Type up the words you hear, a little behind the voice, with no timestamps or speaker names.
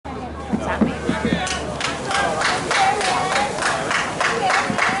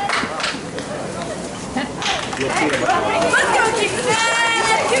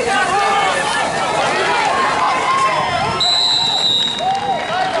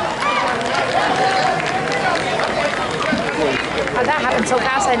going so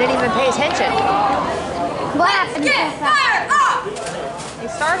fast I didn't even pay attention. What happened so fast? They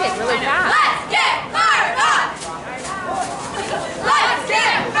started really fast. Let's get fired up! Let's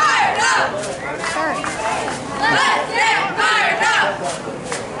get fired up! Let's get fired up!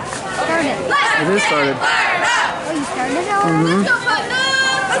 Started. It is started. Fired up! Oh, you started already? Let's go,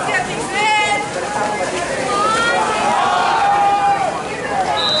 Putnam! Let's get things in!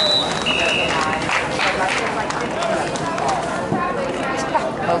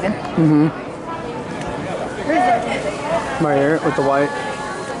 Logan? Right here with the white.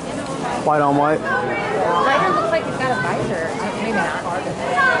 White on white. Ryder looks like he's got a visor. Maybe not.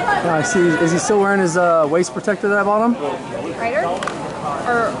 Yeah, I see. Is he still wearing his waist protector that I bought him? Ryder?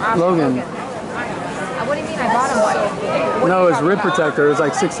 Or Logan. What do you mean I bought him one? No, his rib protector is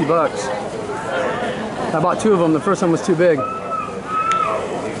like 60 bucks. I bought 2 of them. The first one was too big. I don't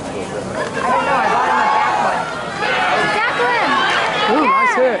know. I bought him a back one. Jacqueline! Ooh,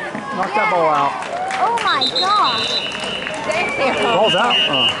 nice hit. Knocked that ball out. Oh my gosh. Damn. Ball's out.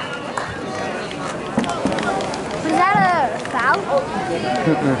 Oh. Was that a foul?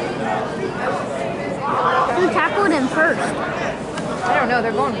 Who tackled him first? I don't know.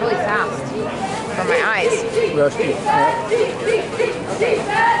 They're going really fast for my eyes. Rusty.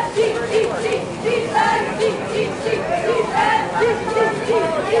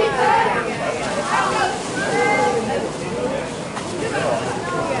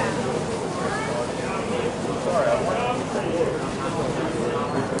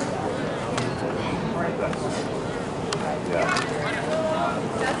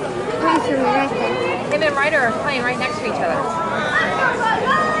 Him and Ryder are playing right next to each other.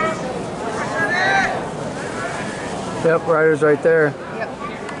 Yep, Ryder's right there. Yep.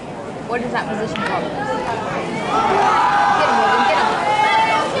 What is that position called? Get him, Logan, get him.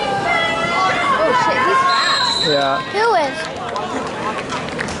 Oh shit, he's fast. Yeah, Who is?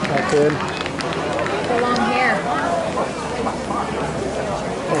 that kid. The long hair.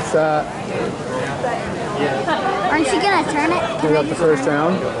 What's that? Aren't you gonna turn it? We got the first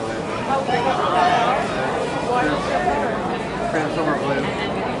round.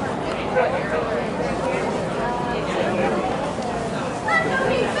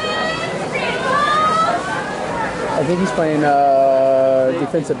 I think he's playing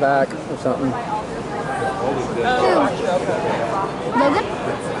defensive back or something. Who? Logan?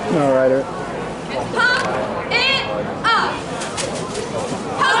 No, Ryder. Pump it up!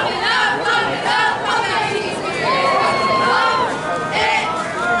 Pump it up, pump it up, pump that team spirit! Pump it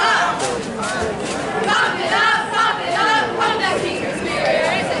up! Pump it up, pump it up, pump that team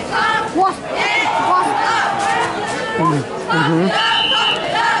spirit! Pump What? it What? up! Pump it up, pump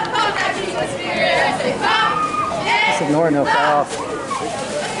it up, pump that team spirit! Pump it Just ignoring no foul.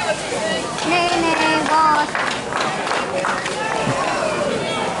 Nay, nay, boss.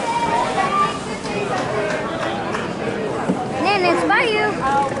 Nan, it's by you.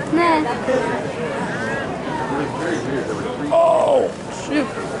 Nah. Oh, shoot.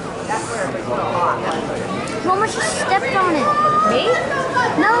 Homer just stepped on it. Me?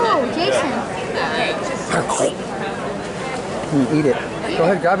 No, Jason. Eat it. Go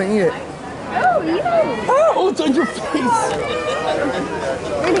ahead, grab it and eat it. Oh, you. Oh, it's on your face.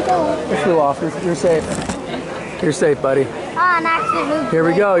 Where'd it go? It flew off. You're safe. You're safe, buddy. Ah, an accident moved. Here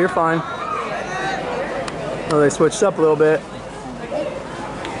we go. You're fine. Oh, they switched up a little bit.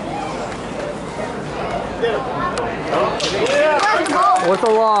 Where's the ball? With a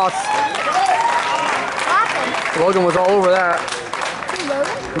loss. What happened? Logan was all over that.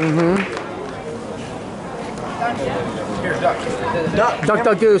 Who, Logan? Duck,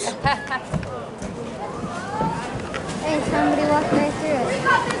 duck, goose. Hey, somebody walked right through it. We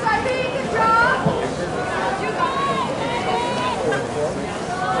got this, I think, good job!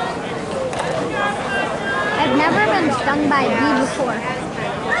 I've never been stung by a bee before.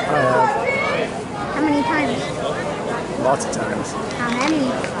 How many times? Lots of times. How many?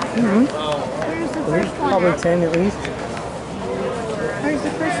 Where's the first one Probably at? 10 at least. Where's the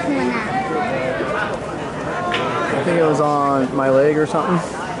first one at? I think it was on my leg or something.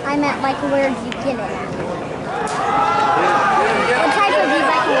 I meant like where'd you get it at? What type of bee?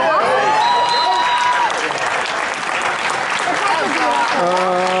 Like a wasp? What type of bee?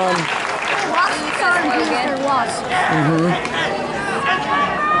 Wasps are bees or wasps?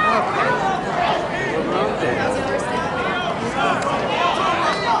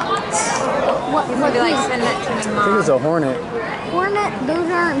 What Maybe like bee? send that to I think it my was mom. a hornet. Hornet? Those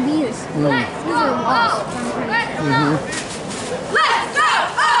aren't bees. These are wasps. Let's go!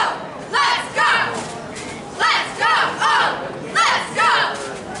 Oh! Let's go! Let's go! Oh! Let's go!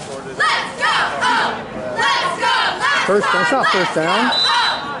 Let's go! Oh! Let's go! Let's first. That's not first down.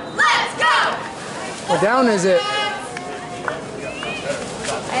 Let's go! What down is it? I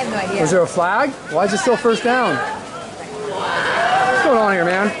have no idea. Was there a flag? Why is it still first down? What's going on here,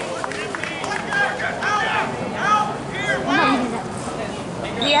 man?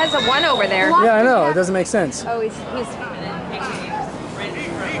 He has a 1 over there. Yeah, I know. It doesn't make sense. Oh, he's Was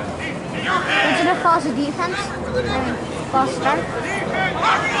it a false defense? I mean, false start?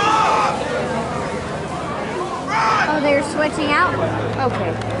 Oh, they're switching out?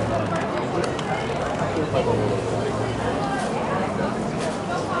 okay.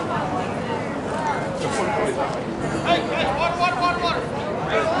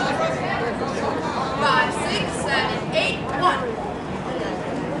 Five, 6, 7, 8, 1.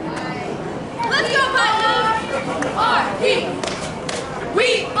 Let's go, partner! RP!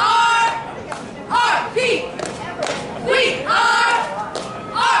 We are RP! We are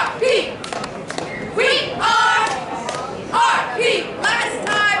RP! We are RP! Last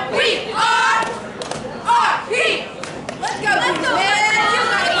time, we are RP! Let's go, man! You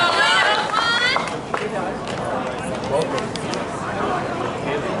gotta go, man!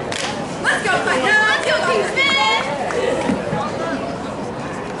 Let's go, partner! Let's go, Kingsman!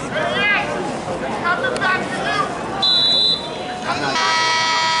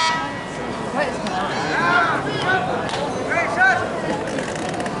 What is going on?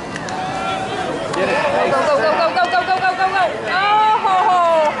 Go, go, go, go, go, go, go, go, go, go!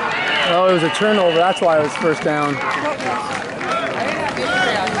 Oh! Oh, it was a turnover. That's why it was first down. It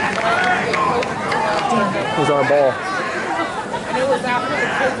was our ball. And it was after the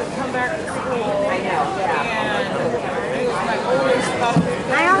kids had come back to school. I know, yeah. And it was my oldest stuff.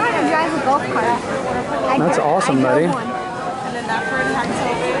 I know how to drive a golf cart. That's awesome, buddy. One. And then that friend had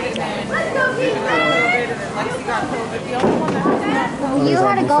COVID, and then COVID, and then Lexi got COVID. The only one that hasn't got COVID If you that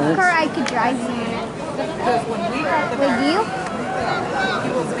had a golf defense? cart, I could drive you in it. because when we got the Would you? he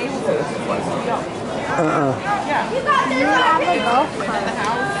wasn't able to because he was too young. Yeah. You have a golf cart. The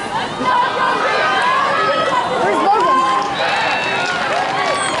house. Where's Logan?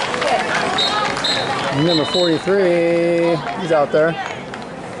 Number 43. He's out there.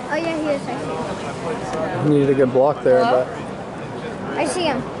 Oh yeah, he is. I see him. Needed a good block there, but I see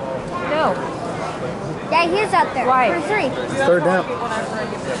him. No. Yeah, he is out there. Why? For 3. third down.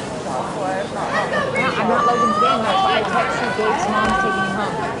 I'm not Logan's game. That's why I text you. Dave's mom's taking him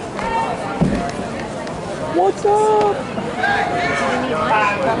home. What's up?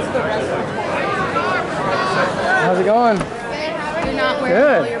 How's it going? You're not wearing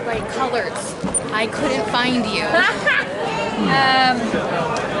Good. all your bright colors. I couldn't find you.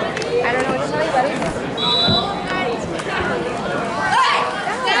 I don't know what to tell you, buddy.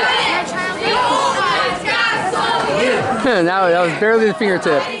 that was barely the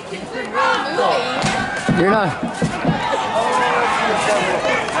fingertip. You're not.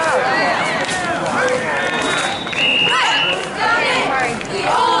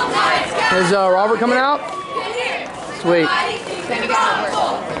 Is Robert coming out? Sweet.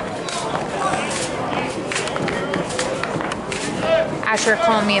 Asher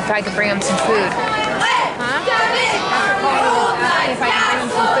called me if I could bring him some food. Huh? Asher called me asking if I could bring him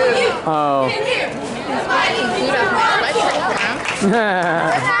some food. Oh. Food off my sweatshirt, huh?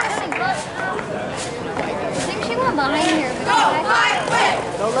 I think she went behind here. Go,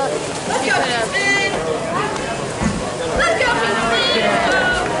 look. Let's go, Kingsman! Let's go, Kingsman!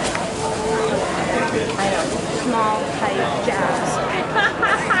 Small, tight jabs.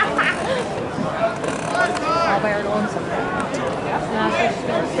 All by our lonesome. Now she's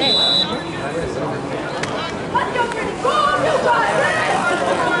going to stay. Let's go, Brady! Go, you guys!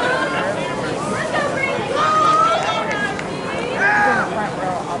 Let's go, Brady! Front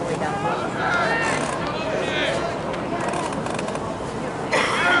row all the way down.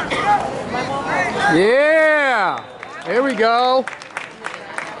 Yeah. Here we go.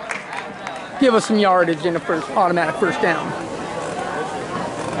 Give us some yardage in the first automatic first down.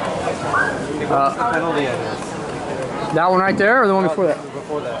 Penalty it is. That one right there, or the one before that?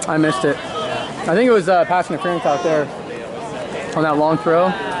 Before that. I missed it. I think it was pass interference out there on that long throw.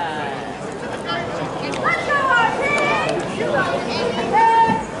 Let's go, RP!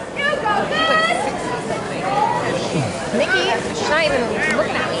 You go, good! Nikki, she's not even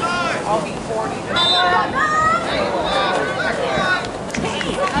looking at me. I'll be 40. Hello!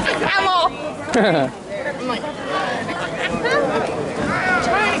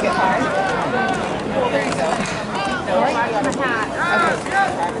 Trying to get high. Well, there you go. No, I got my hat.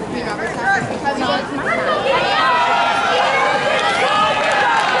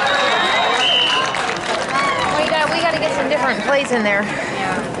 We gotta get some different plays in there.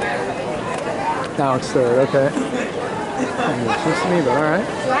 Now it's third, okay. Seems to me, but all right.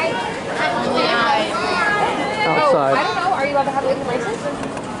 Outside. I don't know. Are you allowed to have it in the braces?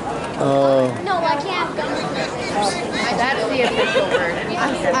 Oh. No, I can't. That's the official word.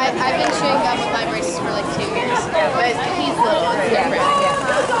 I've been chewing gum with my braces for like 2 years. But he's little. It's different.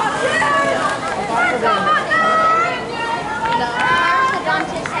 Orthodontist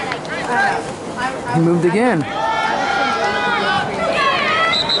said I can't. He moved again.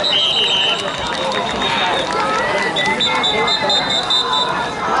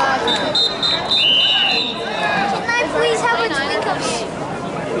 Can I please have a Twinkle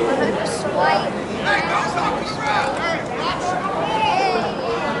swipe?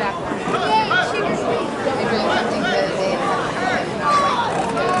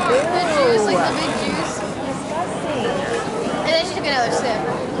 Juice, like the big juice. And then she took another sip.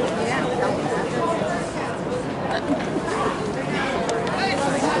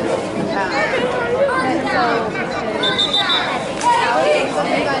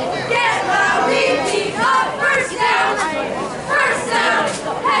 Get loud, repeat up, first down. First down.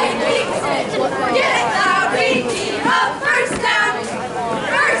 Hey, get loud, repeat up, first down.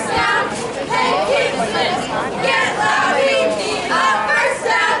 First down. Hey, get loud, repeat up, first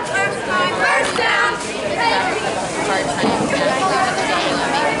down. First down.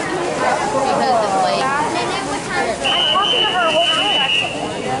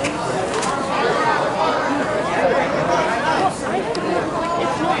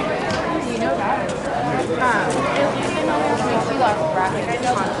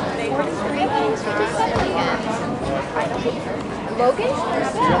 Logan?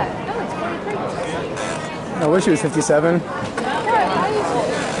 Not bad. No, it's pretty great. I wish he was 57.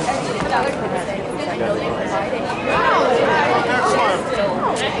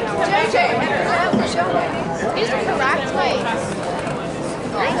 He's cracked my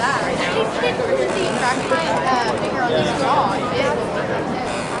cracked my finger on this jaw.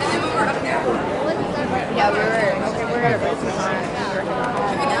 Yeah, we're gonna break this on.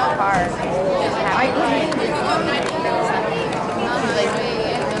 Hard. I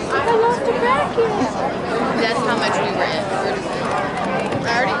lost a bracket. That's how much we were in. I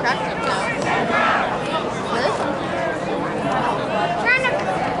already cracked him now.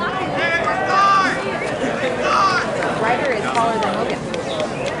 Ryder is taller than Logan.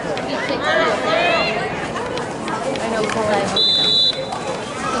 He's 6 I know taller than Logan.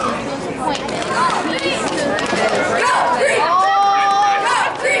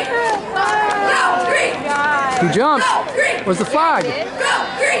 He jumped. Where's the flag?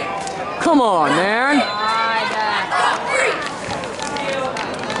 Come on, man.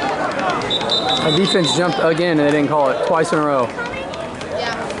 Our defense jumped again and they didn't call it twice in a row.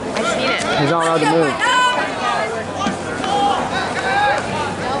 Yeah. I've seen it. He's not allowed to move.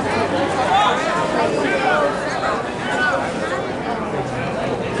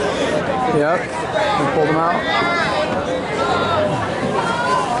 Yep. We pulled him out.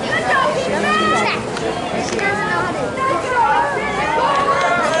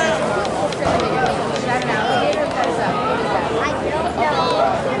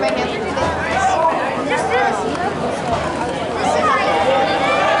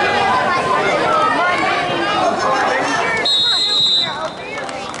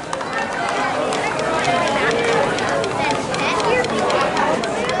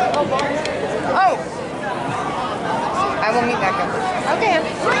 I will meet back up. Okay.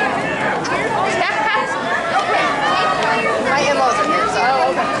 My in-laws are here, so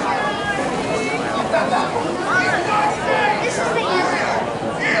okay. This is the answer.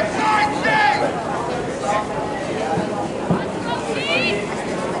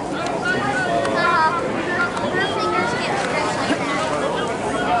 Her fingers get stretched like that.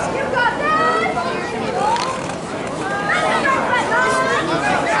 You got that?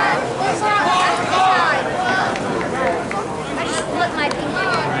 I just split my finger.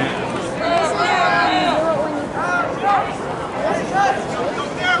 This is how you do it when you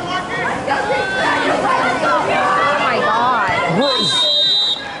Oh my god. What is...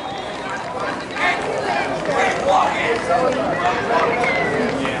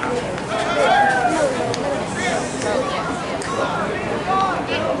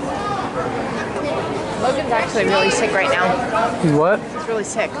 Logan's actually really sick right now. He's what? He's really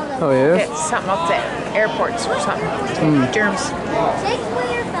sick. Oh, he is? It's something up at airports or something. Germs. take away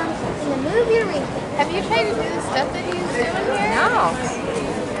your thumbs and move your ring. Have you tried to do the stuff that he's doing here? No.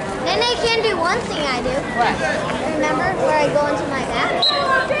 Then I can do one thing I do. What? Remember where I go into my back? Can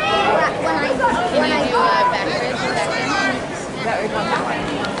you do back bridge? Is that what you're talking about?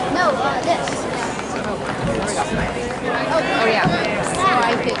 No, this. Oh yeah.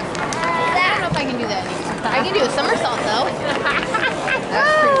 I don't know if I can do that anymore. I can do a somersault though.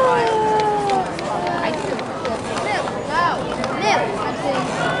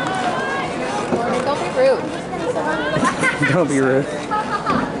 Don't be rude.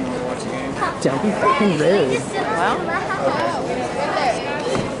 Don't be fucking rude.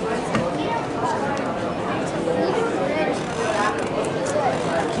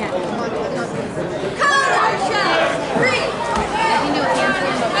 Color shot. Green.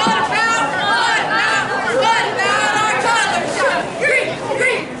 What about our color shot? Green.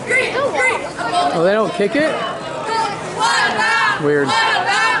 Oh, they don't kick it? Weird. What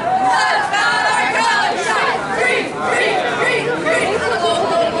about our color shot? Green.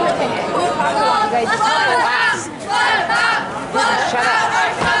 Shut up.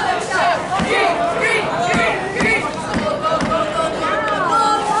 Our color shot? Green.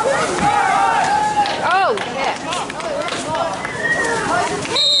 Oh, shit.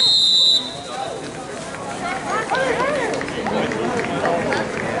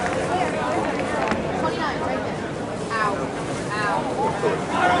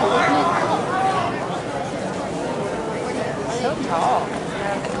 So tall.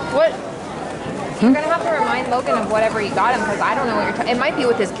 What? You're gonna have to remind Logan of whatever he got him because I don't know what you're talking. It might be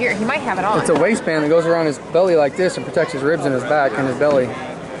with his gear. He might have it on. It's a waistband that goes around his belly like this and protects his ribs and his back and his belly.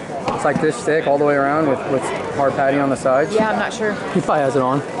 It's like this thick all the way around with hard padding on the sides. Yeah, I'm not sure. He probably has it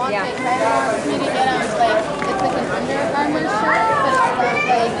on. Yeah. Me to get it's like an Under Armour shirt, but it's got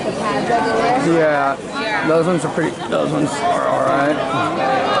like the pads everywhere. Yeah. Those ones are pretty. Those ones are all right.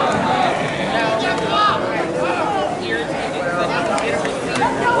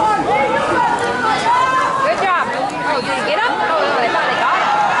 Good job. Oh, did he get him? Oh, no, I thought they got him.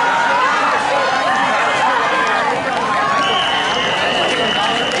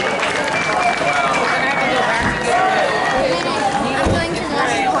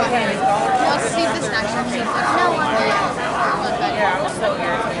 I'm going to let's see the snacks from here. Yeah, I was so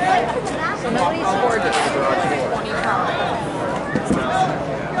irritated. So nobody scored yet. 20 times.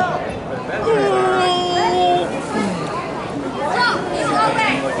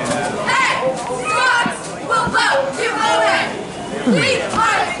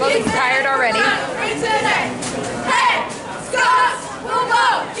 Logan's tired already. Hey, Scots will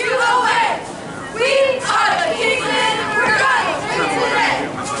blow you away. We are the Kingsmen. We're gonna win today.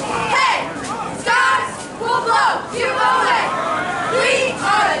 Hey, Scots will blow you away. We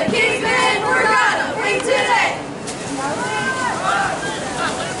are the Kingsmen. We're gonna win today.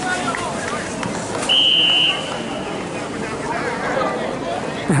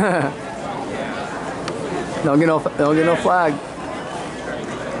 Don't get no flag.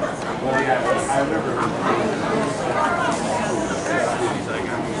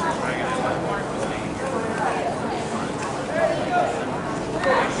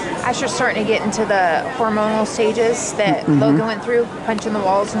 Asher's starting to get into the hormonal stages that Logan went through, punching the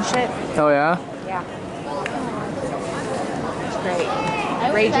walls and shit. Oh yeah. Yeah. It's great.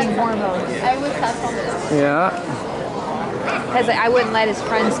 Raging hormones. I wish that's on this. Yeah. Because I wouldn't let his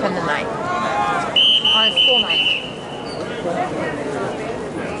friends spend the night. On a school night.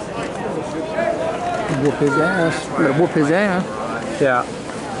 Whoop his ass. Gotta whoop his ass. Yeah.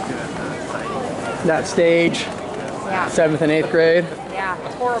 That stage. Yeah. 7th and 8th grade. Yeah.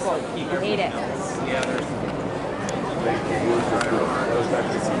 It's horrible. I hate it.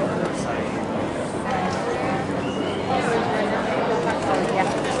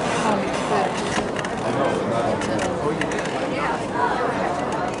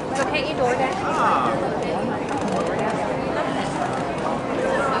 So can't you DoorDash?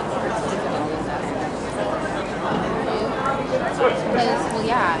 Because, well,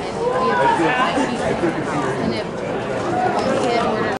 yeah, and we have and if